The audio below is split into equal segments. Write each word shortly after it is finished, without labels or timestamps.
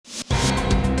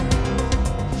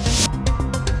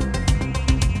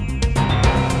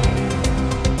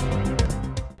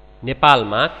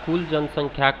नेपालमा कुल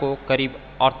जनसङ्ख्याको करिब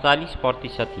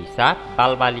 48% हिस्सा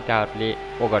बालबालिकाहरूले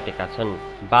ओगटेका छन्।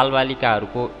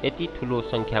 बालबालिकाहरूको यति ठूलो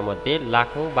सङ्ख्यामध्ये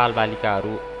लाखौं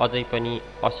बालबालिकाहरू अझै पनि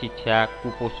अशिक्षा,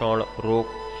 कुपोषण, रोग,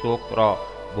 शोक र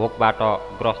भोकबाट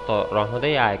ग्रस्त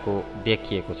रहँदै आएको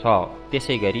देखिएको छ।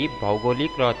 त्यसैगरी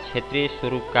भौगोलिक र क्षेत्रीय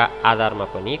स्वरूपका आधारमा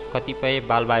पनि कतिपय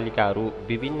बालबालिकाहरू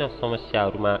विभिन्न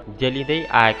समस्याहरूमा जेलिँदै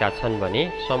आएका छन् भने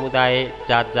समुदाय,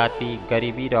 जात-जाति,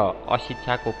 गरिबी र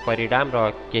अशिक्षाको परिणाम र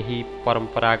केही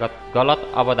परम्परागत गलत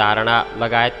अवधारणा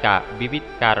लगायतका विविध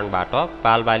कारणबाट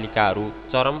बालबालिकाहरू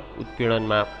चरम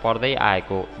उत्पीडनमा पर्दै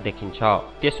आएको देखिन्छ।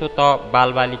 त्यसो त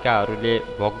बालबालिकाहरूले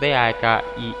भोग्दै आएका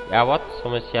यी यावत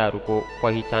समस्याहरूको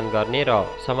पहिचान गर्ने र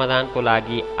समाधानको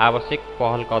लागि आवश्यक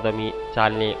पहल कदमी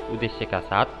चाल्ने उद्देश्यका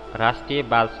साथ राष्ट्रिय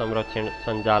बाल संरक्षण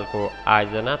सञ्जालको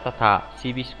आयोजना तथा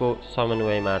सिबिसको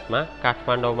समन्वयमाझमा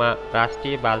काठमाडौँमा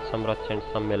राष्ट्रिय बाल संरक्षण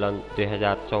सम्मेलन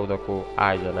 2014 को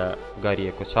आयोजना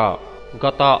गरिएको छ।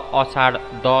 गत असाढ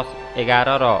 10,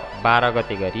 11 र 12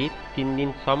 गते गरी 3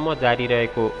 दिनसम्म जारी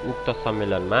रहेको उक्त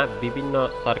सम्मेलनमा विभिन्न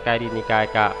सरकारी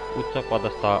निकायका उच्च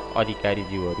पदस्थ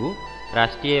अधिकारीज्यूहरू,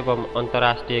 राष्ट्रिय एवं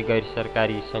अन्तर्राष्ट्रिय गैर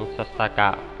सरकारी सङ्घ संस्थाका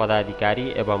पदाधिकारी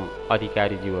एवं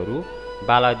अधिकारीज्यूहरू,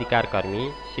 बाल अधिकार कर्मी,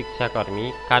 शिक्षाकर्मी,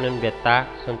 कानुनवेत्ता,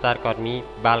 सञ्चारकर्मी,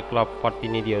 बाल क्लब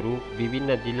प्रतिनिधिहरू,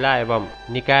 विभिन्न जिल्ला एवं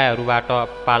निकायहरूबाट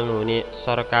पाल्नुहुने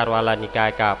सरकारवाला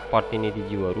निकायका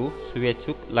प्रतिनिधिज्यूहरू,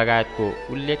 शुभेच्छुक लगायतको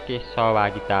उल्लेख्य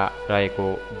सहभागिता रहेको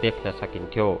देख्न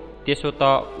सकिन्थ्यो। त्यसो त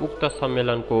उक्त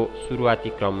सम्मेलनको सुरुवाती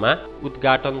क्रममा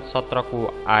उद्घाटन सत्रको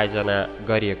आयोजना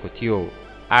गरिएको थियो।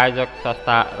 आयोजक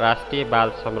संस्था राष्ट्रिय बाल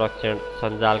संरक्षण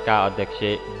सञ्जालका अध्यक्ष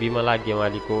विमला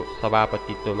गेवालीको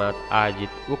सभापतित्वमा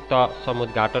आयोजित उक्त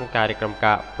समुद्घाटन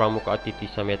कार्यक्रमका प्रमुख अतिथि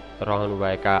समेत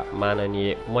रहनुभएका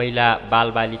माननीय महिला,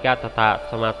 बालबालिका तथा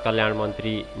समाज कल्याण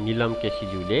मन्त्री निलम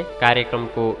केसीज्यूले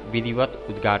कार्यक्रमको विधिवत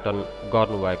उद्घाटन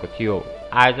गर्नुभएको थियो।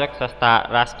 आयोजक संस्था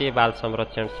राष्ट्रिय बाल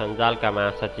संरक्षण सञ्जालका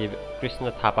महासचिव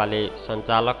कृष्ण थापाले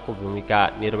सञ्चालकको भूमिका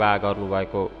निर्वाह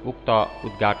गर्नुभएको उक्त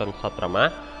उद्घाटन सत्रमा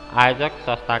आयोजक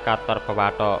संस्थाका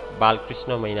तर्फबाट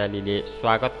बालकृष्ण मैनालीले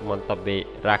स्वागत मन्तव्य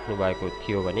राख्नुभएको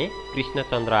थियो भने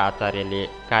कृष्णचन्द्र आचार्यले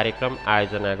कार्यक्रम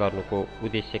आयोजना गर्नुको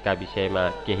उद्देश्यका विषयमा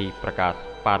केही प्रकाश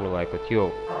पार्नुभएको थियो।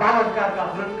 बाल अधिकारका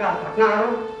हननका घटनाहरू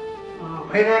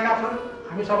भइरहेका छन्,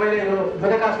 हामी सबैले यो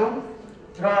बुझेका छौँ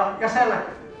र यसैलाई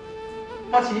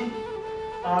पछि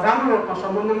राम्रो रूपमा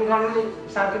सम्बोधन गर्ने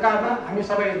हिसाबकिताबमा हामी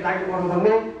सबै लागि पर्नु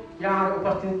भन्ने यहाँ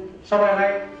उपस्थित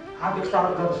सबैलाई हार्दिक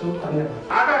स्वागत गर्छु।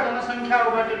 धन्यवाद। आधा जनसङ्ख्या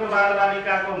ओगटेको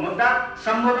बालबालिकाको मुद्दा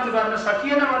सम्बोधन गर्न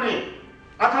सकिएन भने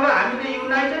अथवा हामीले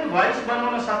युनाइटेड भोइस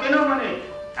बनाउन सकेनौँ भने,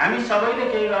 हामी सबैले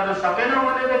केही गर्न सकेनौँ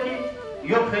भनेदेखि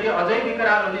यो फेरि अझै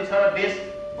विकराल हुनेछ र देश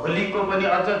भोलिको पनि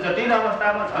अझ जटिल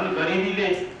अवस्थामा झन् गरिबीले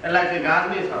यसलाई चाहिँ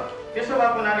गाँच्ने छ। त्यसो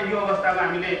भएको हुनाले यो अवस्थामा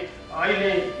हामीले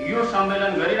अहिले यो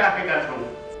सम्मेलन गरिराखेका छौँ।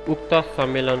 उक्त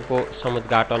सम्मेलनको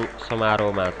समुद्घाटन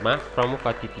समारोहमा प्रमुख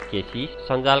अतिथि केसी,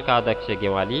 सञ्जालका अध्यक्ष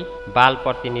गेवाली, बाल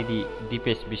प्रतिनिधि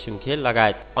दिपेश विसुङखे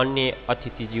लगायत अन्य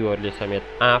अतिथिज्यूहरूले समेत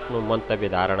आफ्नो मन्तव्य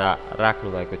धारणा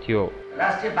राख्नुभएको थियो।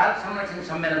 राष्ट्रिय बाल संरक्षण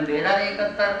सम्मेलन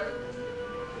 2071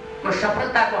 को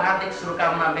सफलताको हार्दिक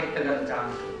शुभकामना व्यक्त गर्न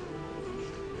चाहन्छु।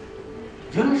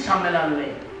 जुन सम्मेलनले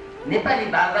नेपाली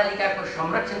बालबालिकाको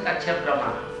संरक्षणका क्षेत्रमा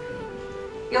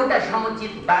एउटा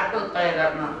समुचित बाटो तय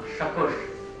गर्न सकोस्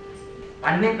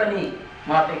भन्ने पनि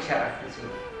म अपेक्षा राख्दछु।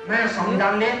 नयाँ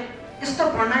संविधानले यस्तो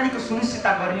प्रणालीको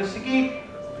सुनिश्चितता गरियोस् कि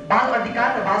बाल अधिकार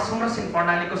र बाल संरक्षण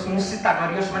प्रणालीको सुनिश्चितता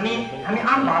गरियोस् भन्ने हामी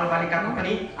आम बालबालिकाको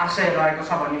पनि आशय रहेको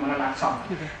छ भन्ने मलाई लाग्छ।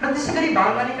 र त्यसैगरी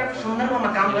बालबालिकाको सन्दर्भमा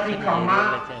काम गर्ने क्रममा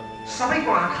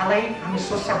सबैको आँखालाई हामी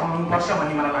स्वच्छ बनाउनुपर्छ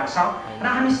भन्ने मलाई लाग्छ र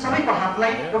हामी सबैको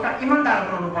हातलाई एउटा इमानदार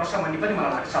बनाउनुपर्छ भन्ने पनि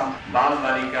मलाई लाग्छ।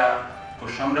 बालबालिकाको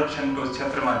संरक्षणको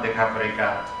क्षेत्रमा देखा परेका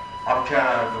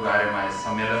अप्ठ्याराहरूको बारेमा यस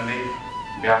सम्मेलनले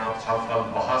व्यापक छलफल,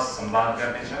 बहस, संवाद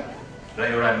गर्नेछ र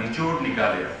एउटा निचोड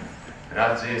निकालेर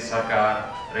राज्य सरकार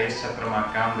र यस क्षेत्रमा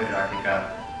काम गरिराखेका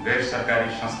गैर सरकारी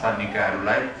संस्था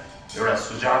निकायहरूलाई एउटा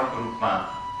सुझावको रूपमा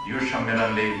यो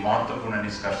सम्मेलनले महत्त्वपूर्ण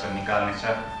निष्कर्ष निकाल्नेछ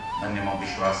भन्ने म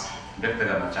विश्वास व्यक्त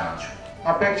गर्न चाहन्छु।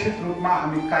 अपेक्षित रूपमा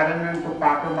हामी कार्यान्वयनको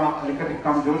बाटोमा अलिकति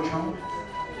कमजोर छौँ।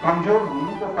 कमजोर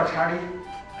हुनुको पछाडि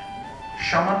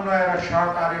समन्वय र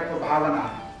सहकार्यको भावना,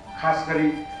 खास गरी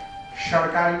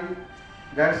सरकारी,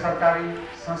 गैर सरकारी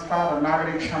संस्था र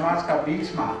नागरिक समाजका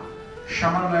बीचमा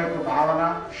समन्वयको भावना,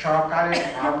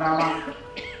 सहकार्यको भावनामा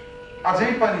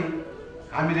अझै पनि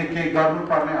हामीले केही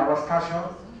गर्नुपर्ने अवस्था छ।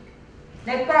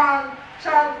 Nepal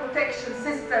child protection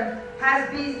system has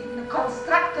been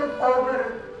constructed over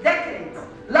decades,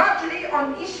 largely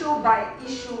on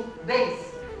issue-by-issue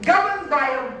basis, governed by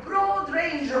a broad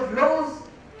range of laws,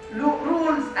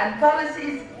 rules and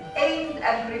policies aimed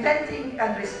at preventing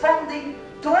and responding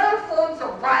to all forms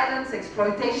of violence,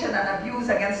 exploitation and abuse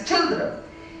against children.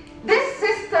 This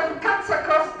system cuts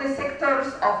across the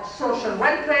sectors of social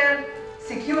welfare,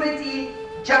 security,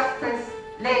 justice,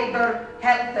 labor,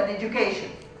 health and education.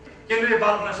 केन्द्रीय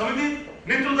बाल कल्याण समिति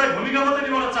नेतृत्वदायी भूमिका मात्रै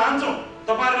निभाउन चाहन्छौँ।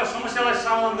 तपाईहरुका समस्यालाई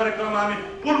समाधान गर्ने क्रममा हामी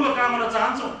पूर्व काम गर्न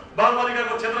चाहन्छौँ।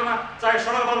 बालबालिकाको क्षेत्रमा चाहे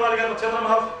सडक बालबालिकाको क्षेत्रमा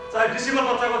होस्, चाहे डिसेबल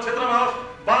बच्चाको क्षेत्रमा होस्,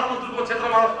 बाल मजदुरको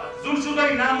क्षेत्रमा होस्, जुनसुकै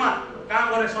नाममा काम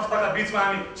गर्ने संस्थाका बीचमा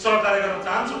हामी सहकार्य गर्न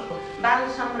चाहन्छौँ। बाल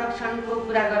संरक्षणको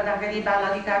कुरा गर्दाखेरि, बाल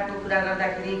अधिकारको कुरा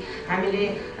गर्दाखेरि हामीले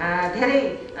धेरै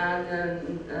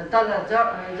तल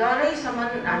जरैसम्म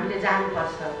हामीले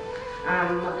जानुपर्छ।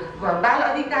 बाल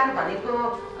अधिकार भनेको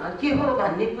के हो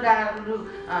भन्ने कुराहरू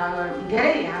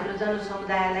धेरै हाम्रो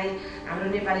जनसमुदायलाई, हाम्रो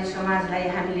नेपाली समाजलाई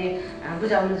हामीले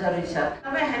बुझाउनु जरुरी छ।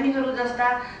 तपाईँ हामीहरू जस्ता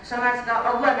समाजका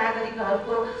अगुवा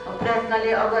नागरिकहरूको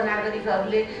प्रयत्नले, अगुवा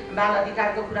नागरिकहरूले बाल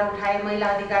अधिकारको कुरा उठाए, महिला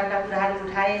अधिकारका कुराहरू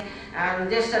उठाए,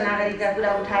 ज्येष्ठ नागरिकका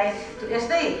कुरा उठाए,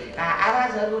 यस्तै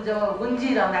आवाजहरू जब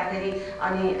गुन्जिरहँदाखेरि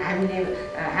अनि हामीले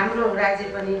हाम्रो राज्य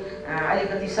पनि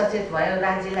अलिकति सचेत भयो,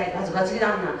 राज्यलाई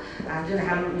घचघचिराउन जुन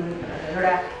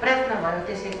एउटा प्रयत्न भयो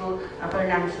त्यसैको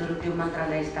परिणामस्वरूप यो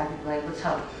मन्त्रालय स्थापित भएको छ।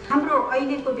 हाम्रो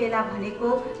अहिलेको बेला भनेको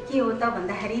के हो त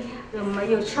भन्दाखेरि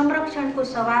यो संरक्षणको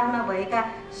सवालमा भएका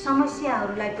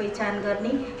समस्याहरूलाई पहिचान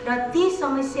गर्ने र ती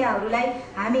समस्याहरूलाई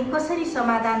हामी कसरी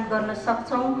समाधान गर्न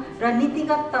सक्छौँ र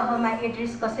नीतिगत तहमा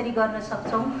एड्रेस कसरी गर्न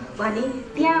सक्छौँ भने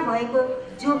त्यहाँ भएको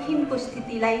जोखिमको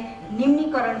स्थितिलाई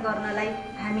न्यूनीकरण गर्नलाई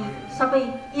हामी सबै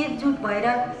एकजुट भएर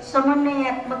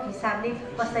समन्वयात्मक हिसाबले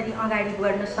कसरी अगाडि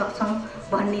बढ्न सक्छौँ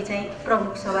भन्ने चाहिँ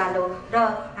प्रमुख सवाल हो। र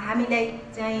हामीलाई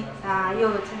चाहिँ यो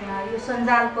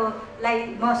सञ्जालकोलाई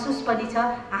महसुस पनि छ।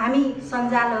 हामी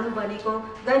सञ्जालहरू भनेको,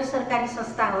 गैर सरकारी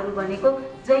संस्थाहरू भनेको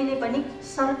जहिले पनि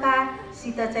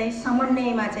सरकारसित चाहिँ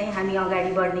समन्वयमा चाहिँ हामी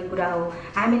अगाडि बढ्ने कुरा हो।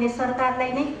 हामीले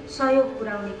सरकारलाई नै सहयोग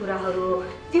पुर्याउने कुराहरू हो।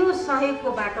 त्यो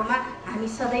सहयोगको बाटोमा हामी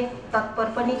सधैँ तत्पर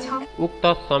पनि छौँ। उक्त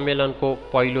सम्मेलनको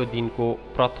पहिलो दिनको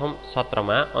प्रथम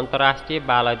सत्रमा अन्तर्राष्ट्रिय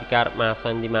बाल अधिकार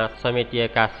महासन्धिमा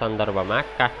समेटिएका सन्दर्भमा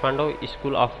काठमाडौँ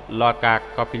स्कुल अफ लका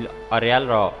कपिल अर्याल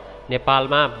र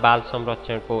नेपालमा बाल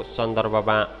संरक्षणको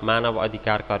सन्दर्भमा मानव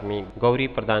अधिकार कर्मी गौरी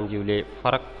प्रधानज्यूले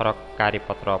फरक फरक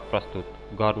कार्यपत्र प्रस्तुत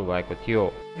गर्नुभएको थियो।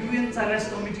 युएन चाइल्ड राइट्स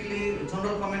कमिटीले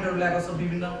जनरल कमेन्टहरू ल्याएको छ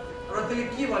विभिन्न, र त्यसले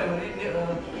के भन्यो भने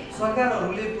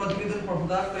सरकारहरूले प्रतिवेदन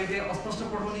पठाउँदा कहिलेकाहीँ अस्पष्ट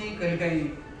पठाउने, कहिलेकाहीँ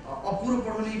अपुरो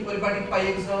पठाउने परिपाटी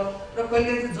पाइएको छ र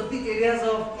कहिलेकाहीँ चाहिँ जति एरियाज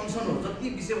अफ कन्सर्न हो, जति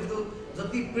विषयवस्तु,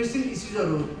 जति प्रेसिङ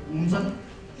इस्युजहरू हुन्छन्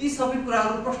ती सबै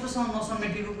कुराहरू प्रष्टसँग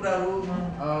नसमेटिएको कुराहरू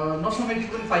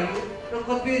नसमेटिएको पनि पाइयो र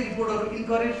कतिपय रिपोर्टहरू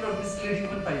इन्करेक्ट र मिसलिडिङ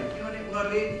पनि पाइयो। किनभने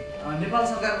उनीहरूले नेपाल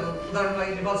सरकार, उदाहरणको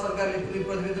लागि नेपाल सरकारले कुनै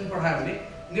प्रतिवेदन पठायो भने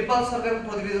नेपाल सरकारको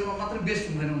प्रतिवेदनमा मात्र बेस्ड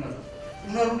हुँदैन।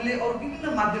 उनीहरूले अरू विभिन्न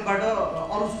माध्यमबाट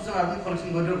अरू सूचनाहरू पनि कलेक्सन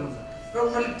गरिरहेको हुन्छ र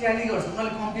उनीहरूले ट्याली गर्छन्,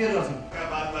 उनीहरूले कम्पेयर गर्छन्।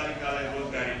 बालबालिकालाई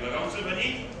रोजगारी लगाउँछ भने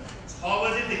 6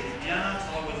 बजेदेखि बिहान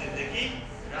 6 बजेदेखि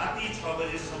राति 6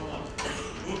 बजेसम्म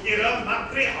रोकेर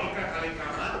मात्रै हल्का खाले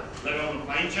काममा लगाउन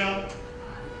पाइन्छ।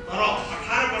 तर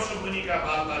 18 वर्ष मुनिका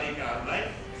बालबालिकाहरूलाई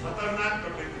खतरनाक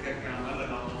प्रकृतिका काममा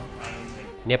लगाउन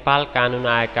पाइन्छ। नेपाल कानुन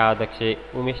आयोगका अध्यक्ष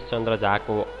उमेश चन्द्र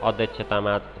झाको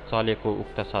अध्यक्षतामा चलेको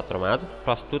उक्त सत्रमा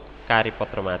प्रस्तुत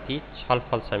कार्यपत्रमाथि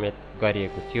छलफल समेत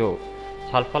गरिएको थियो।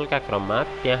 छलफलका क्रममा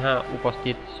त्यहाँ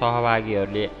उपस्थित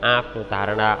सहभागीहरूले आफ्नो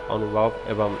धारणा, अनुभव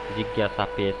एवं जिज्ञासा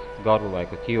पेश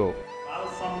गर्नुभएको थियो। बाल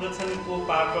संरक्षणको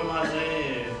पाटोमा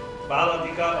चाहिँ बाल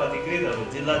अधिकार अधिकृतहरू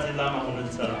जिल्ला जिल्लामा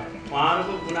हुनुहुन्छ।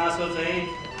 उहाँहरूको गुनासो चाहिँ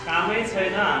कामै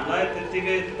छैन, हामीलाई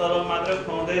त्यत्तिकै तलब मात्र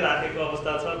खुवाउँदै राखेको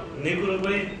अवस्था छ भन्ने कुरो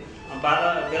पनि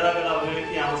बेला बेला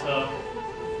अभिव्यक्ति आउँछ।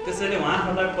 त्यसैले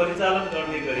उहाँहरूलाई परिचालन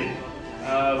गर्ने गरी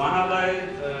उहाँलाई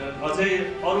अझै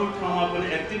अरू ठाउँमा पनि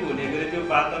एक्टिभ हुने गरी त्यो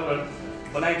वातावरण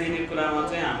बनाइदिने कुरामा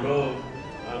चाहिँ हाम्रो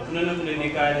कुनै न कुनै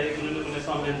निकायले, कुनै न कुनै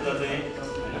संयन्त्र चाहिँ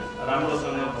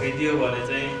राम्रोसँग भइदियो भने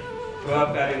चाहिँ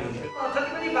प्रभावकारी हुन्थ्यो। जति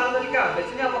पनि बालबालिकाहरूले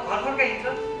चाहिँ अब घर फर्काइन्छ,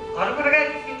 घर फर्काइ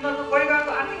उनीहरूको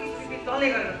परिवारको आर्थिक स्थिति चल्ने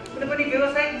गरेर कुनै पनि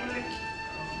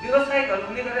व्यवसायिकहरू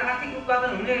हुने गरेर आर्थिक उत्पादन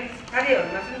हुने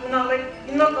कार्यहरूमा चाहिँ उनीहरूलाई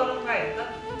इन्भल्भ गराउनु पायो भने त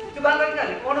त्यो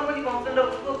बालबालिकाहरूले पढ्न पनि पाउँछन् र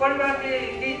उसको परिवारले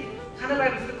खाना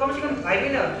पाएपछि कमसेकम भाइ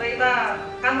बहिनीहरू त यता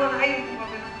काम गर्न आइपुग्नु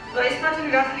पर्दैन। र यसमा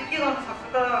चाहिँ राज्यले के गर्न सक्छ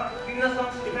त, विभिन्न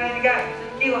संस्था निकायहरूले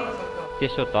चाहिँ के गर्न सक्छ।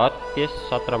 त्यसो त त्यस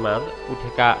सत्रमा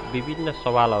उठेका विभिन्न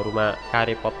सवालहरूमा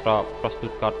कार्यपत्र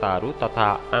प्रस्तुतकर्ताहरू तथा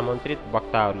आमन्त्रित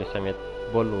वक्ताहरूले समेत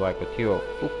बोल्नुभएको थियो।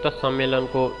 उक्त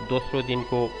सम्मेलनको दोस्रो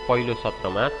दिनको पहिलो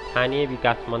सत्रमा स्थानीय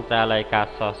विकास मन्त्रालयका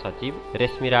सहसचिव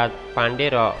रेशमिराज पाण्डे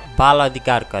र बाल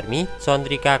अधिकार कर्मी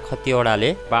चन्द्रिका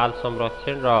खतिवडाले बाल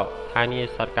संरक्षण र स्थानीय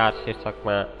सरकार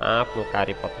शीर्षकमा आफ्नो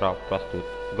कार्यपत्र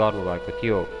प्रस्तुत गर्नुभएको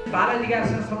थियो। बाल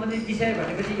अधिकारसँग सम्बन्धित विषय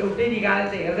भनेपछि एउटै निकायले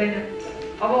त हेर्दैन।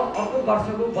 अब अर्को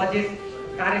वर्षको बजेट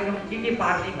कार्यक्रम के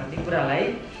पार्ने भन्ने कुरालाई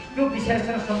त्यो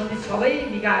विषयसँग सम्बन्धित सबै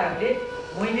निकायहरूले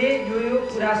मैले यो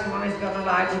कुरा समावेश गर्न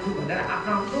लागेको छु भनेर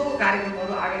आफ्नो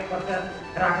कार्यक्रमहरू अगाडि वर्ष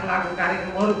राख्न लागेको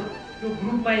कार्यक्रमहरू त्यो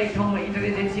ग्रुपमा एक ठाउँमा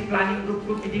इन्टरेजेन्सी प्लानिङ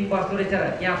ग्रुपको मिटिङ बस्दो रहेछ र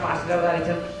त्यहाँ पास गर्दा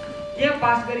रहेछन्। त्यहाँ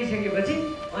पास गरिसकेपछि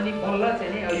अनि बल्ल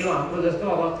चाहिँ यो हाम्रो जस्तो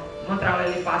अब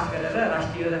मन्त्रालयले पास गरेर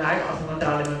राष्ट्रिय योजना आयोग अर्थ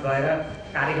मन्त्रालयमा गएर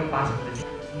कार्यक्रम पास हुँदैछ।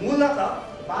 मूलत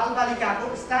बालबालिकाको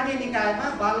स्थानीय निकायमा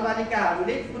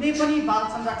बालबालिकाहरूले कुनै पनि बाल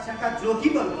संरक्षणका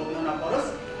जोखिमहरू भोग्न नपरोस्।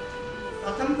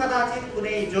 प्रथम कदाचित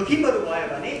कुनै जोखिमहरू भयो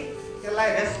भने त्यसलाई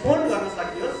रेस्पोन्ड गर्न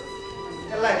सकियोस्,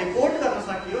 त्यसलाई रिपोर्ट गर्न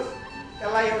सकियोस्,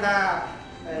 त्यसलाई एउटा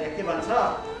के भन्छ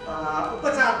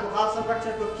उपचारको बाल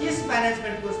संरक्षणको केस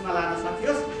म्यानेजमेन्टको उसमा लान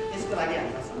सकियोस्। यसको लागि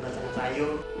हामीलाई संरचना चाहियो।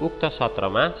 उक्त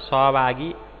सत्रमा सहभागी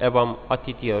एवं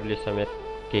अतिथिहरूले समेत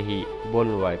केही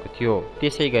बोल्नुभएको थियो।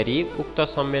 त्यसै गरी उक्त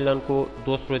सम्मेलनको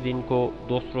दोस्रो दिनको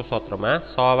दोस्रो सत्रमा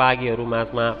सहभागीहरू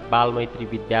माझमा बालमैत्री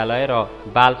विद्यालय र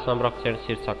बाल संरक्षण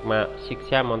शीर्षकमा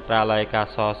शिक्षा मन्त्रालयका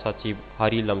सहसचिव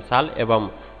हरि लम्साल एवं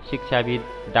शिक्षाविद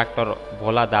डाक्टर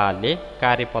भोला दाहालले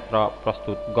कार्यपत्र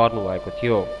प्रस्तुत गर्नुभएको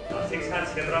थियो। शिक्षा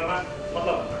क्षेत्रमा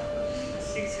मतलब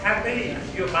शिक्षाकै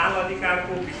यो बाल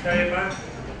अधिकारको विषयमा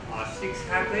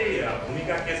शिक्षाकै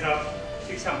भूमिका के छ,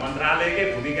 शिक्षा मन्त्रालयकै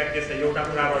भूमिका के छ एउटा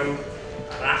कुरा रह्यो।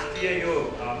 राष्ट्रिय यो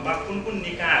कुन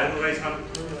निकायहरू रहेछन्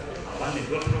भन्ने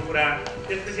दोस्रो कुरा।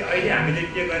 त्यसपछि अहिले हामीले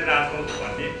के गरिरहेछौँ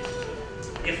भन्ने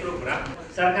तेस्रो कुरा।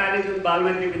 सरकारले जुन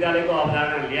बालमैत्री विद्यालयको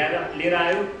अवधारणा लिएर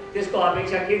आयो त्यसको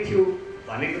अपेक्षा के थियो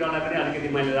भन्ने कुरालाई पनि अलिकति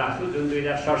मैले राख्छु। जुन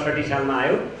 2067 सालमा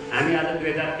आयो, हामी आज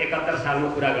 2071 सालमा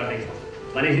पुरा गर्दैछौँ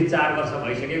भनेपछि 4 वर्ष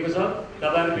भइसकेको छ।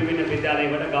 तपाईँहरू विभिन्न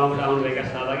विद्यालयबाट गाउँबाट आउनुभएका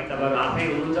सहभागी तपाईँहरू आफै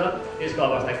हुनुहुन्छ। त्यसको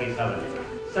अवस्था के छ भने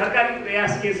सरकारी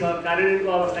प्रयास के छ,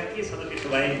 कार्यान्वयनको अवस्था के छ त त्यसो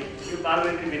भए यो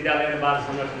बालमैत्री विद्यालय र बाल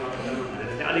संरक्षण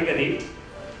भनेर चाहिँ अलिकति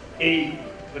केही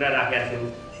कुरा राखेका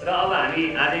छौँ। र अब हामी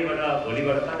आजैबाट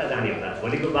भोलिबाट कता जाने होला,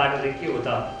 भोलिको बाटो चाहिँ के हो त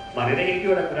भनेर एक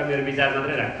दुईवटा कुरा मेरो विचार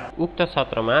मात्रै राख्दा। उक्त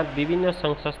सत्रमा विभिन्न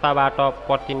सङ्घ संस्थाबाट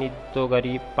प्रतिनिधित्व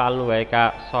गरी पाल्नुभएका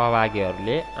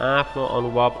सहभागीहरूले आफ्नो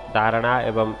अनुभव, धारणा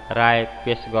एवं राय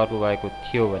पेश गर्नुभएको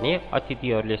थियो भने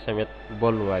अतिथिहरूले समेत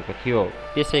बोल्नुभएको थियो।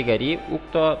 त्यसै गरी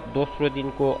उक्त दोस्रो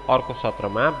दिनको अर्को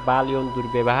सत्रमा बाल यौन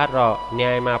दुर्व्यवहार र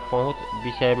न्यायमा पहुँच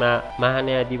विषयमा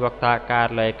महान्यायाधिवक्ता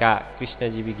कार्यालयका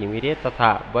कृष्णजीवी घिमिरे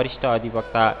तथा वरिष्ठ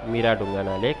अधिवक्ता मीरा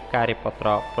ढुङ्गानाले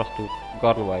कार्यपत्र प्रस्तुत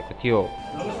गर्नुभएको थियो।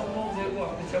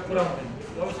 कुरा हुँदैन,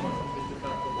 जबसम्म सम्पृक्तता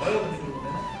भयो भने कुरो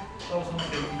हुँदैन, तबसम्म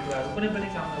त्यो कुराहरू कुनै पनि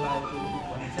काममा लागेको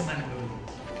भन्ने चाहिँ मानिन्छ।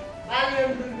 बाल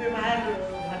यौन दुर्व्यवहार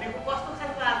भनेको कस्तो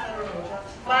खालको आचरण हो त?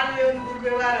 बाल यौन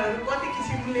दुर्व्यवहारहरू कति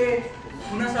किसिमले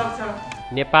हुन सक्छ?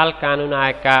 नेपाल कानुन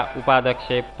आयोगका उपाध्यक्ष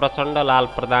प्रचण्डलाल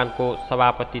प्रधानको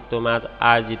सभापतित्वमा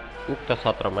आयोजित उक्त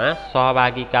सत्रमा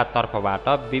सहभागीका तर्फबाट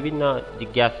विभिन्न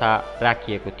जिज्ञासा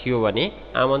राखिएको थियो भने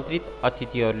आमन्त्रित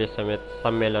अतिथिहरूले समेत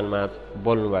सम्मेलनमा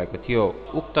बोल्नुभएको थियो।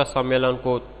 उक्त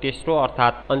सम्मेलनको तेस्रो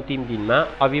अर्थात् अन्तिम दिनमा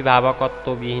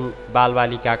अभिभावकत्वविहीन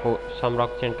बालबालिकाको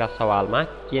संरक्षणका सवालमा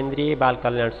केन्द्रीय बाल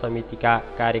कल्याण समितिका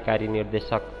कार्यकारी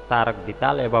निर्देशक तारक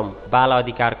धिताल एवं बाल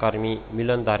अधिकार कर्मी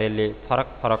मिलन धरेलले फरक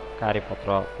फरक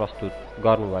कार्यपत्र प्रस्तुत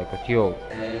गर्नुभएको थियो।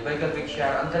 वैकल्पिक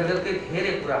स्याहार अन्तर्गतकै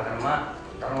धेरै कुराहरूमा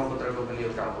धर्मपुत्रको पनि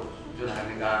एउटा हो, जुन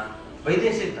हामी कहाँ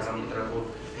वैदेशिक धर्मपुत्रको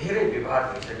धेरै विवाद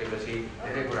भइसकेपछि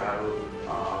धेरै कुराहरू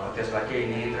त्यसमा केही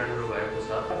नियन्त्रणहरू भएको छ।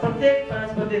 प्रत्येक 5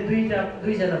 मध्ये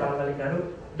दुईजना बालबालिकाहरू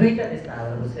दुईटा त्यस्ता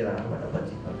आधारभूत सेवाहरूबाट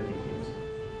वञ्चित भएको देखिएको छ।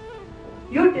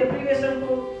 यो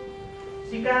डेप्रिभेसनको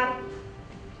शिकार,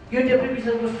 यो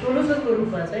डेप्रिभेसनको सोलुसनको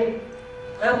रूपमा चाहिँ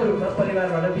आम रूपमा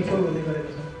परिवारबाट बिछोड हुँदै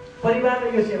गरेको छ।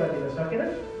 परिवारले यो सेवा दिन सकेन,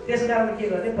 त्यसकारण के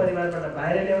गर्ने, परिवारबाट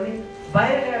बाहिर ल्याउने।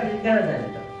 बाहिर ल्याएपछि कहाँ जाने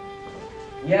त?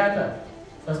 या त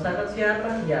संस्थागत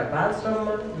स्याहारमा, या बाल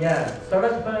श्रममा, या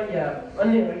सडकमा, या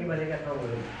अन्य अघि बढेका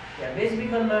ठाउँहरू, या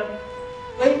बेचबिखनमा,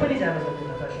 कहीँ पनि जान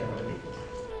सक्दैन सकेन।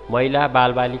 महिला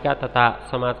बालबालिका तथा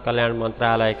समाज कल्याण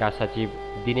मन्त्रालयका सचिव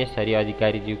दिनेश हरि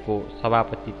अधिकारीज्यूको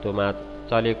सभापतित्वमा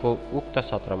चलेको उक्त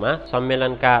सत्रमा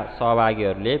सम्मेलनका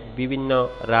सहभागीहरूले विभिन्न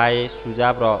राय,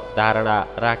 सुझाव र धारणा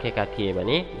राखेका थिए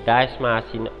भने डायसमा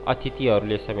आसीन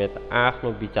अतिथिहरूले समेत आफ्नो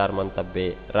विचार मन्तव्य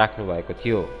राख्नुभएको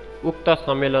थियो। उक्त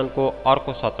सम्मेलनको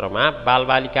अर्को सत्रमा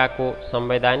बालबालिकाको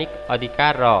संवैधानिक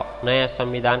अधिकार र नयाँ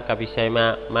संविधानका विषयमा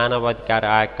मानव अधिकार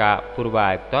आयोगका पूर्व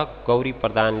आयुक्त गौरी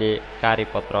प्रधानले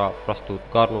कार्यपत्र प्रस्तुत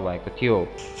गर्नुभएको थियो।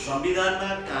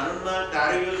 संविधानमा, कानुनमा,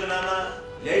 कार्ययोजनामा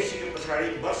ल्याइसके पछाडि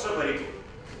वर्षभरिको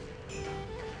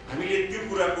हामीले त्यो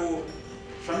कुराको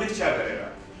समीक्षा गरेर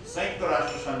संयुक्त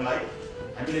राष्ट्र सङ्घलाई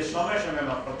हामीले समय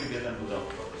समयमा प्रतिवेदन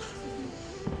बुझाउनु पर्दछ।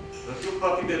 र त्यो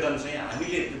प्रतिवेदन चाहिँ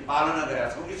हामीले पालना गरेका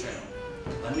छौँ कि छैनौँ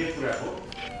भन्ने कुराको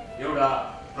एउटा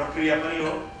प्रक्रिया पनि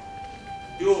हो।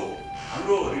 त्यो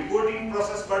हाम्रो रिपोर्टिङ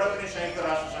प्रोसेसबाट पनि संयुक्त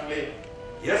राष्ट्रसङ्घले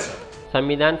हेर्छ।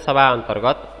 संविधान सभा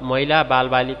अन्तर्गत महिला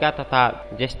बालबालिका तथा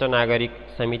ज्येष्ठ नागरिक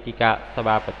समितिका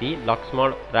सभापति लक्ष्मण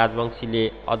राजवंशीले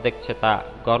अध्यक्षता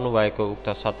गर्नुभएको उक्त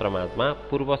सत्रमाझमा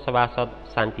पूर्व सभासद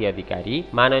शान्ति अधिकारी,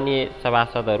 माननीय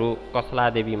सभासदहरू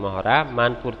कसलादेवी महरा,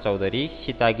 मानपुर चौधरी,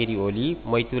 सीतागिरी ओली,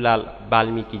 मैतुलाल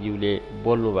वाल्मीकिज्यूले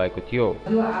बोल्नुभएको थियो।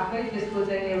 जो आफै त्यसको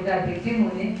चाहिँ एउटा भिक्टिम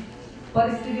हुने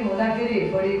परिस्थिति हुँदाखेरि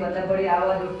बढीभन्दा बढी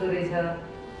आवाज उठ्दो रहेछ।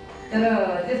 तर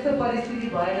त्यस्तो परिस्थिति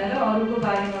भएन र अरूको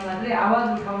बारेमा मात्रै आवाज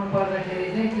उठाउनु पर्दाखेरि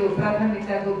चाहिँ त्यो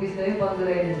प्राथमिकताको विषय बन्द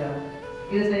रहेछ।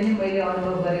 यो चाहिँ नि मैले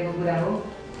अनुभव गरेको कुरा हो।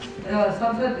 र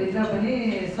संसदभित्र पनि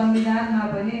संविधानमा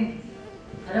पनि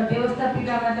र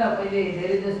व्यवस्थापिकामा त मैले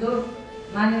धेरै जस्तो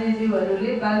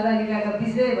माननीयज्यूहरूले बालबालिकाका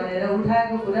विषय भनेर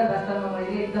उठाएको कुरा वास्तवमा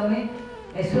मैले एकदमै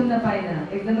सुन्न पाइनँ।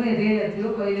 एकदमै रेयर थियो।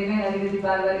 कहिलेकाहीँ अलिकति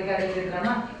बालबालिकाको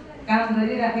क्षेत्रमा काम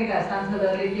गरिराखेका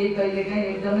सांसदहरूले केही कहिलेकाहीँ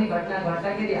एकदमै घटना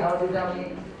घट्दाखेरि आवाज उठाउने,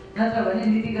 नत्र भने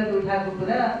नीतिगत उठाएको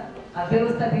कुरा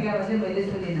व्यवस्थापिकामा चाहिँ मैले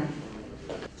सुनिनँ।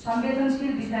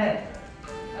 संवेदनशील विषय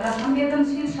र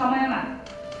संवेदनशील समयमा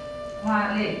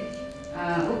उहाँहरूले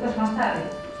उक्त संस्थाहरूले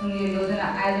जुन यो योजना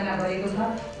आयोजना गरेको छ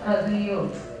र जुन यो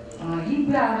यी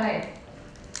कुराहरूलाई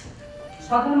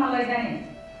सदनमा लैजाने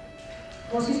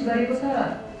कोसिस गरेको छ र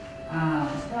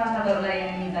सभासदहरूलाई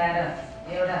यहाँ निम्ताएर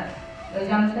एउटा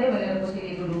लैजानुहोस् है भनेर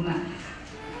कसैको रूपमा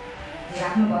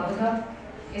राख्नु भएको छ।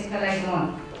 यसका लागि म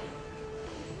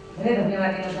धेरै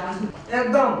धन्यवाद दिन चाहन्छु।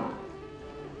 एकदम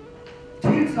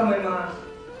ठिक समयमा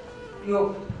यो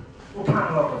उठान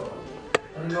भएको छ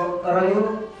र यो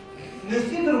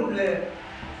निश्चित रूपले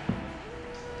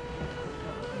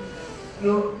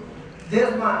यो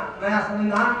देशमा नयाँ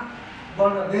संविधान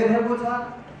बन्न गइरहेको छ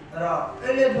र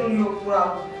यसले जुन यो कुरा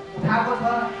उठाएको छ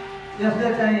यसले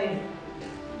चाहिँ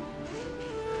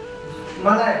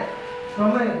मलाई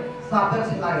समय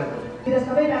सापेक्ष लागेको छ।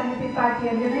 सबै राजनीतिक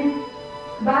पार्टीहरूले नै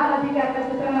बाल अधिकारका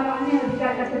क्षेत्रमा र अन्य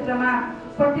अधिकारका क्षेत्रमा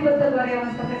प्रतिबद्ध गरे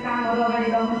अनुसार कामहरू अगाडि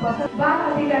बढाउनुपर्छ। बाल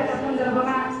अधिकारका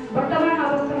सन्दर्भमा वर्तमान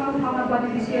अवस्थामा उठाउन पर्ने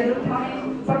विषयहरू उठाउने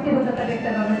प्रतिबद्धता व्यक्त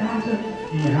गर्न चाहन्छु।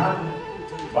 यहाँ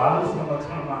बाल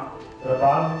संरक्षणमा र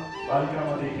बाल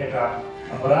बालिकामा देखिएका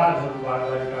अपराधहरू, बाल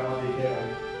बालिकामा देखिएका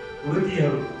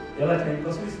कुरीतिहरू यसलाई चाहिँ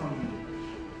कसरी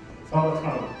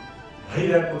संरक्षण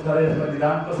भइरहेको छ र यसलाई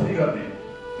निदान कसरी गर्ने,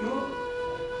 त्यो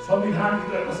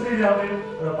संविधानभित्र कसरी ल्याउने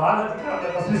र बाल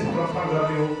अधिकारलाई कसरी संरक्षण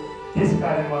गर्ने हो, त्यस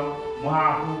कार्यमा म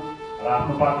आफू र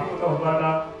आफ्नो पार्टीको तर्फबाट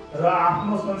र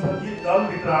आफ्नो संसदीय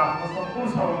दलभित्र आफ्नो सम्पूर्ण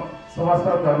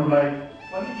सभासदहरूलाई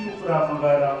पनि यो कुरामा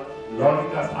गएर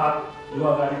लड्नेका साथ यो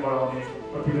अगाडि बढाउने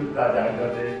प्रतिबद्धता जाहेर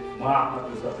गर्दै म आफ्नो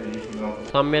दुसरा यही सुनाउँछु।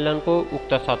 सम्मेलनको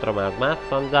उक्त सत्रमाझमा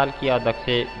सञ्जालकी अध्यक्ष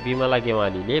विमला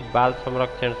गेवालीले बाल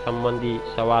संरक्षण सम्बन्धी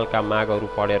सवालका मागहरू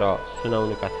पढेर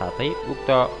सुनाउनुका साथै उक्त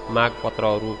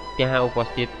मागपत्रहरू त्यहाँ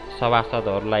उपस्थित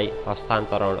सभासदहरूलाई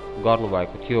हस्तान्तरण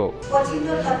गर्नुभएको थियो।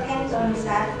 पछिल्लो तथ्याङ्क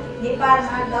अनुसार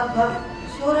नेपालमा लगभग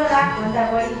 16 लाखभन्दा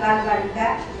बढी बालबालिका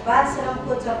बाल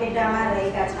श्रमको चपेटामा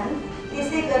रहेका छन्।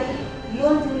 त्यसै गरी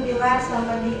यौन दुर्व्यवहार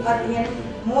सम्बन्धी अध्ययन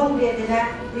मौन वेदना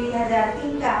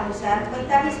 2003 का अनुसार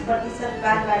 45%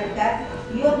 बालबालिका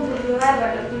यौन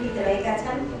दुर्व्यवहारबाट पीडित रहेका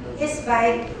छन्।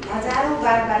 यसबाहेक हजारौं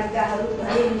बालबालिकाहरू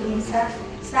घरेलु हिंसा,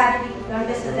 शारीरिक दण्ड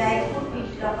सजाय,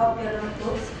 कुटपिट र अपहरणको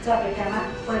चपेटामा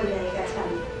परिरहेका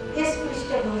छन्। यस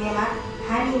पृष्ठभूमिमा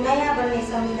हामी नयाँ बन्ने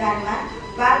संविधानमा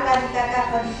बालबालिकाका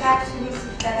अधिकार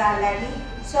सुनिश्चितताका लागि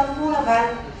सम्पूर्ण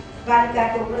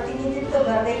बालिकाको प्रतिनिधित्व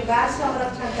गर्दै बाल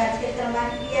संरक्षणका क्षेत्रमा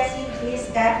क्रियाशील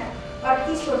देशका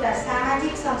 38वटा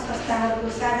सामाजिक सङ्घ संस्थाहरूको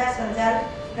साझा सञ्जाल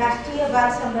राष्ट्रिय बाल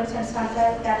संरक्षण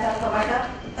सञ्जालका तर्फबाट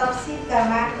तफसिलका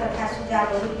माग तथा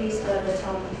सुझावहरू पेश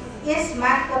गर्दछौँ। यस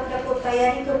मागपत्रको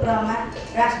तयारीको क्रममा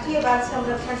राष्ट्रिय बाल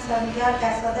संरक्षण सञ्जालका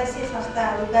सदस्य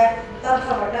संस्थाहरूका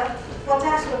तर्फबाट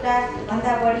 50वटा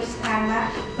भन्दा बढी स्थानमा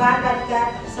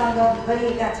बालबालिकासँग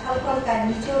गरिएका छलफलका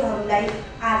निचोडहरूलाई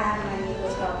आधार मानिएको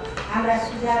छ। हाम्रा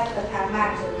सुझाव तथा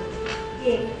मागहरू: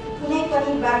 1. कुनै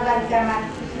पनि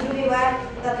बालबालिकामाथि दुर्व्यवहार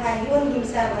तथा यौन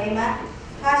हिंसा भएमा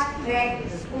फास्ट ट्र्याक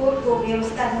कोर्टको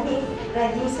व्यवस्था हुने र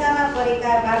हिंसामा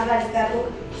परेका बालबालिकाको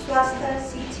स्वास्थ्य,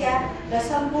 शिक्षा र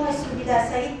सम्पूर्ण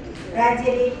सुविधासहित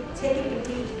राज्यले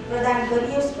क्षतिपूर्ति प्रदान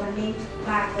गरियोस् भन्ने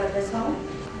माग गर्दछौँ।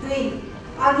 2.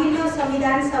 अघिल्लो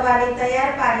संविधान सभाले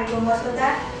तयार पारेको मसौदा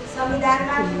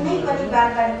संविधानमा कुनै पनि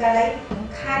बालबालिकालाई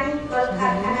खानी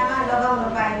कलकारखानामा लगाउन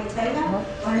पाइने छैन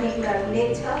भन्ने कुरा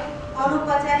उल्लेख छ।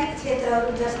 अनौपचारिक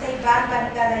क्षेत्रहरू जस्तै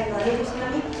बालबालिकालाई घरेलु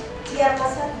श्रमिक, चिया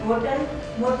पसल,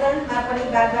 मोटरमा पनि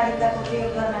बालबालिकाको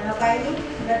प्रयोग गर्न नपाइने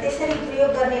र त्यसरी प्रयोग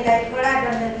गर्नेलाई कडा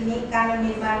दण्ड दिने कानुन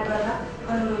निर्माण गर्न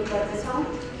अनुरोध गर्दछौँ।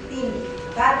 3.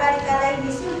 बालबालिकालाई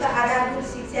निःशुल्क आधारभूत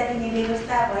शिक्षा दिने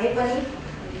व्यवस्था भए पनि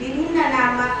विभिन्न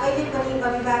नाममा अहिले पनि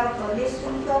अभिभावकहरूले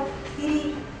शुल्क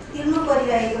तिर्नु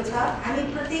परिरहेको छ। हामी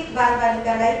प्रत्येक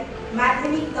बालबालिकालाई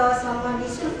माध्यमिक तहसम्म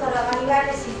निःशुल्क र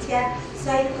अनिवार्य शिक्षा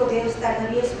सहितको व्यवस्था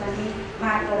गरियोस् भन्ने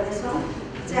माग गर्दछौँ।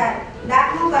 4.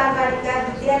 लाखौँ बालबालिका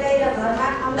विद्यालय र घरमा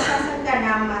अनुशासनका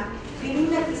नाममा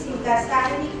विभिन्न किसिमका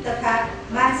शारीरिक तथा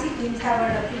मानसिक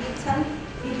हिंसाबाट पीडित छन्।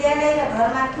 विद्यालय र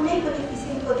घरमा कुनै पनि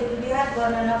किसिमको दुर्व्यवहार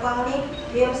गर्न नपाउने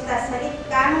व्यवस्था सहित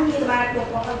कानुन निर्माणको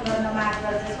पहल गर्न माग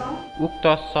गर्दछौँ। उक्त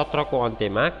सत्रको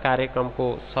अन्त्यमा कार्यक्रमको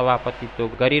सभापतित्व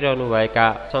गरिरहनुभएका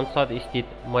संसद स्थित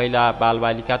महिला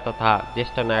बालबालिका तथा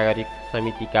ज्येष्ठ नागरिक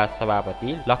समितिका सभापति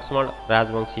लक्ष्मण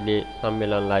राजवंशीले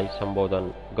सम्मेलनलाई सम्बोधन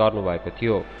गर्नुभएको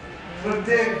थियो।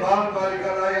 प्रत्येक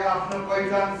बालबालिकालाई आफ्नो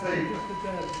पहिचान सहित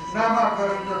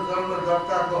नामाकरण र जन्म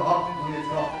दर्ताको हक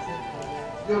हुनेछ।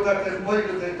 एउटा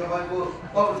पहिलो चाहिँ तपाईँको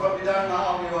अब संविधानमा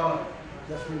आउनेवाला।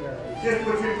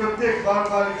 त्यसपछि प्रत्येक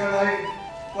बालबालिकालाई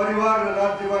परिवार र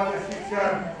राज्यबाट शिक्षा,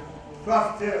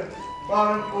 स्वास्थ्य,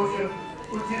 पालन पोषण,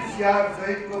 उचित स्याहार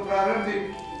सहितको प्रारम्भिक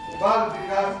बाल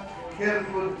विकास,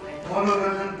 खेलकुद,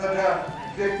 मनोरञ्जन तथा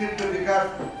व्यक्तित्व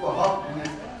विकासको हक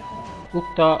हुनेछ।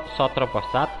 उक्त सत्र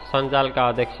पश्चात सञ्जालका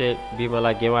अध्यक्ष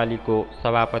विमला गेवालीको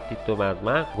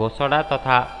सभापतित्वमा घोषणा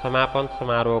तथा समापन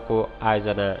समारोहको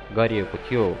आयोजना गरिएको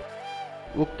थियो।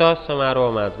 उक्त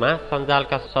समारोहमा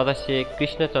सञ्जालका सदस्य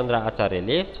कृष्णचन्द्र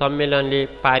आचार्यले सम्मेलनले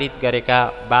पारित गरेका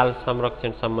बाल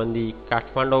संरक्षण सम्बन्धी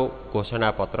काठमाडौँ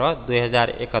घोषणापत्र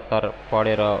 2071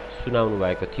 पढेर सुनाउनु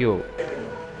भएको थियो।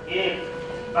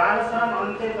 बाल श्रम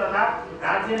अन्त्य तथा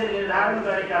राज्यले निर्धारण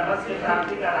गरेका लक्ष्य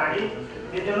प्राप्तिका लागि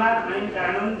विद्यमान ऐन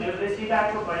कानुन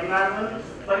निर्देशिकाको परिमार्जन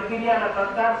प्रक्रियालाई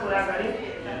तत्काल पूरा गरी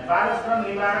बाल श्रम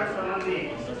निवारण सम्बन्धी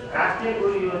राष्ट्रिय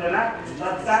गुरु योजना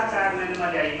तत्काल कार्यान्वयनमा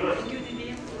ल्याइयोस्।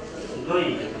 2.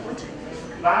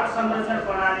 बाल संरक्षण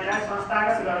प्रणालीलाई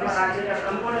संस्थागत गर्न राज्यका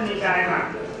सम्पूर्ण निकायमा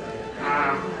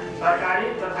सरकारी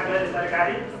तथा गैर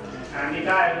सरकारी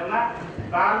निकायहरूमा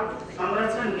बाल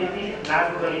संरक्षण नीति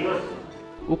लागू गरियोस्।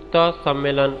 उक्त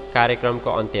सम्मेलन कार्यक्रमको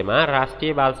अन्त्यमा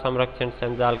राष्ट्रिय बाल संरक्षण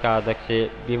सञ्जालका अध्यक्ष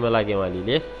विमला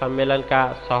गेवालीले सम्मेलनका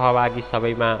सहभागी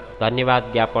सबैमा धन्यवाद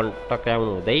ज्ञापन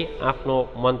टक्राउनु हुँदै आफ्नो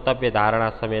मन्तव्य धारणा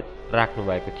समेत राख्नु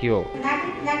भएको थियो।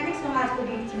 नागरिक समाजको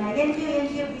बिचमा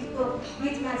एनजिओ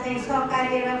बिचमा चाहिँ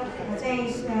सहकार्य र चाहिँ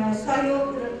सहयोग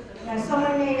र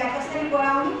समन्वयलाई कसरी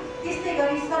बढाउने, त्यस्तै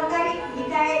गरी सरकारी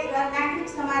निकाय र नागरिक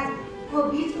समाजको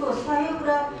बिचको सहयोग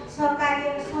र सहकार्य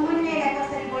र समन्वयलाई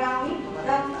कसरी बढाउने र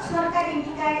सरकारी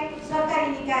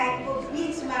निकायको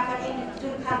बिचमा पनि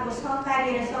जुन खालको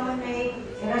सहकार्य र समन्वय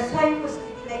र सहयोगको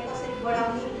स्थितिलाई कसरी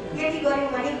बढाउने, यदि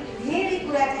गऱ्यौँ भने धेरै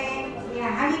कुरा चाहिँ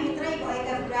हामीभित्रै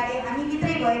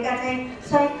भएका चाहिँ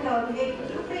सहयोगहरूले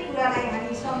थुप्रै कुरालाई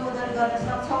हामी सम्बोधन गर्न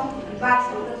सक्छौँ। बाल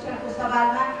संरक्षणको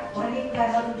सवालमा भन्ने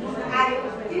कुराहरू जुन आयो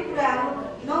त्यो कुराहरू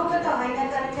नौबत होइन,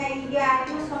 तर चाहिँ यहाँ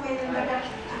त्यो सम्मेलनबाट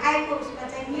आएको उसमा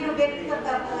चाहिँ मेरो व्यक्तिगत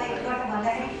तर्फलाई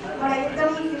भन्दाखेरि मलाई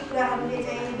एकदमै त्यो कुराहरूले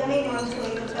चाहिँ एकदमै मन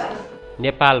छोएको छ।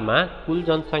 नेपालमा कुल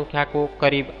जनसङ्ख्याको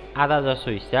करिब आधा जसो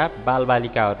हिस्सा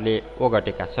बालबालिकाहरूले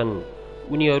ओगटेका छन्।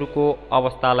 उनीहरूको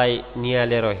अवस्थालाई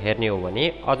निहालेर हेर्ने हो भने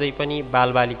अझै पनि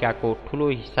बालबालिकाको ठुलो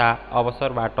हिस्सा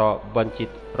अवसरबाट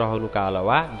वञ्चित रहनुका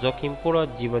अलावा जोखिमपूर्ण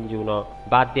जीवन जिउन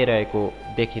बाध्य रहेको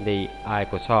देखिँदै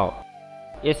आएको छ।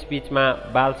 यसबीचमा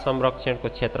बाल संरक्षणको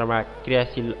क्षेत्रमा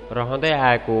क्रियाशील रहँदै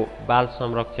आएको बाल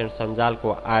संरक्षण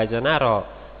सञ्जालको आयोजना र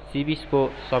सिबिसको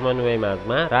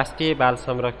समन्वयमा राष्ट्रिय बाल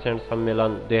संरक्षण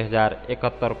सम्मेलन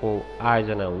 2071 को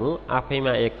आयोजना हुनु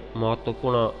आफैमा एक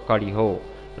महत्त्वपूर्ण कडी हो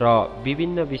र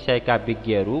विभिन्न विषयका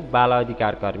विज्ञहरू, बाल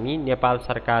अधिकार कर्मी, नेपाल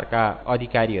सरकारका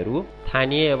अधिकारीहरू,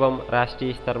 स्थानीय एवं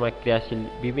राष्ट्रिय स्तरमा क्रियाशील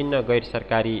विभिन्न गैर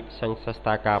सरकारी सङ्घ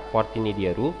संस्थाका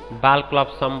प्रतिनिधिहरू, बाल क्लब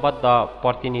सम्बद्ध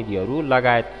प्रतिनिधिहरू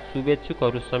लगायत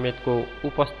शुभेच्छुकहरू समेतको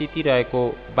उपस्थिति रहेको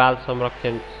बाल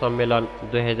संरक्षण सम्मेलन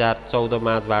 2014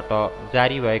 माझबाट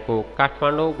जारी भएको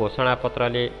काठमाडौँ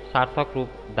घोषणापत्रले सार्थक रूप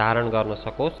धारण गर्न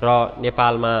सकोस् र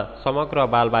नेपालमा समग्र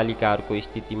बालबालिकाहरूको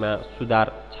स्थितिमा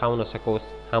सुधार छाउन सकोस्।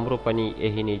 हाम्रो पनि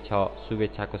यही नै छ।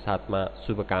 शुभेच्छाको साथमा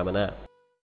शुभकामना।